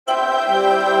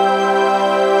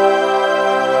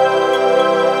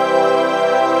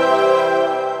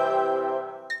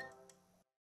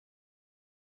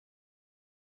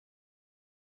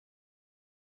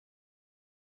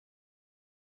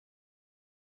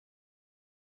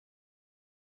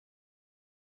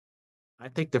I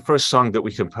think the first song that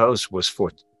we composed was for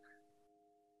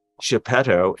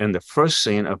Geppetto in the first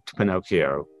scene of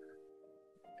Pinocchio.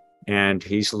 And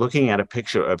he's looking at a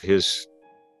picture of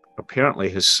apparently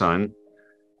his son.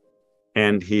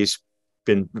 And he's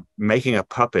been making a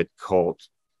puppet called,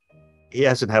 he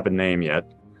hasn't have a name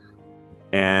yet.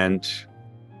 And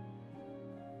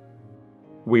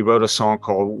we wrote a song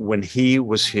called When He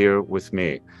Was Here With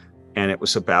Me. And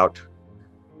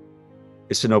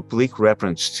it's an oblique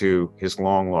reference to his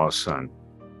long lost son.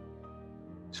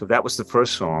 So that was the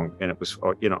first song. And it was,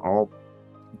 all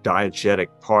diegetic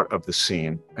part of the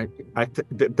scene.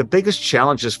 The biggest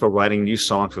challenges for writing new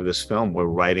songs for this film were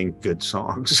writing good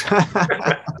songs.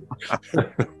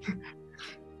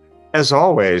 As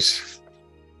always.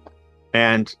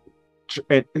 And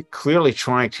clearly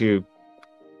trying to,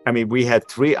 we had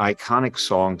 3 iconic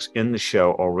songs in the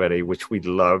show already, which we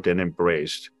loved and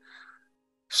embraced.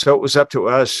 So it was up to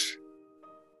us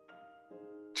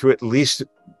to at least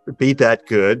be that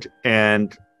good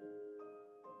and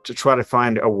to try to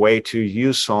find a way to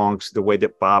use songs the way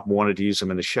that Bob wanted to use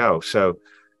them in the show. So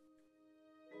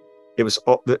it was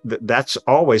that's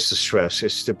always the stress.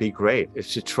 It's to be great.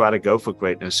 It's to try to go for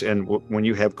greatness. And when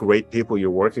you have great people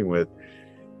you're working with,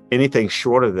 anything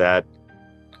short of that,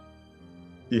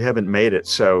 you haven't made it.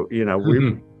 So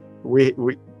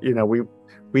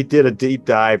we did a deep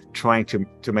dive trying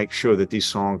to make sure that these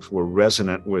songs were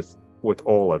resonant with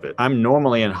all of it. I'm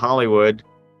normally in Hollywood,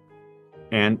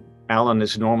 and Alan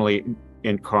is normally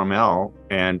in Carmel,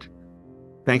 and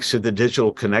thanks to the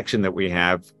digital connection that we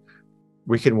have,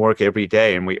 we can work every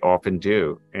day, and we often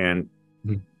do. And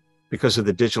because of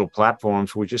the digital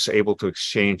platforms, we're just able to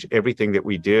exchange everything that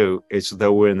we do as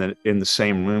though we're in the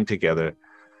same room together.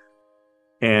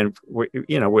 And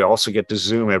we also get to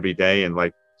Zoom every day and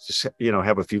just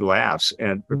have a few laughs.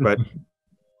 But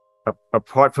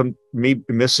apart from me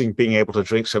missing being able to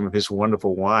drink some of his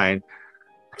wonderful wine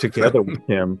together with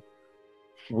him,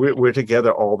 we're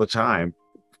together all the time.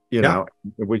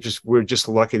 We're just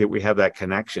lucky that we have that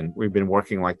connection. We've been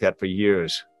working like that for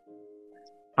years.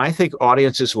 I think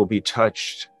audiences will be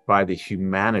touched by the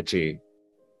humanity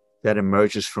that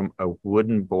emerges from a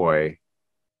wooden boy,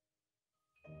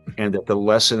 and that the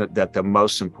lesson that the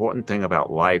most important thing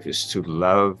about life is to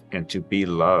love and to be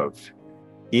loved,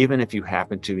 even if you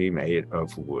happen to be made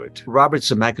of wood. Robert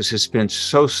Zemeckis has been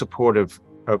so supportive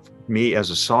of me as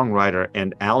a songwriter,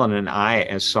 and Alan and I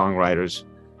as songwriters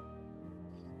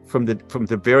from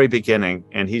the very beginning.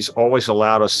 And he's always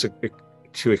allowed us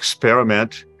to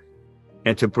experiment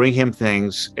and to bring him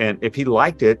things. And if he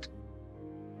liked it,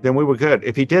 then we were good.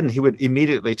 If he didn't, he would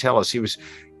immediately tell us.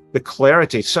 The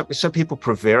clarity. Some people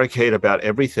prevaricate about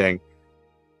everything.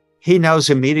 He knows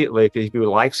immediately if he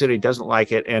likes it, he doesn't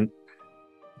like it.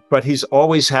 But he's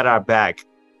always had our back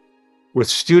with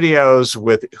studios,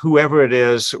 with whoever it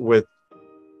is,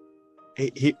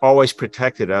 he always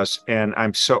protected us. And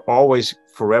I'm always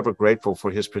forever grateful for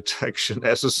his protection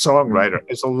as a songwriter,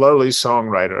 as a lowly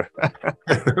songwriter.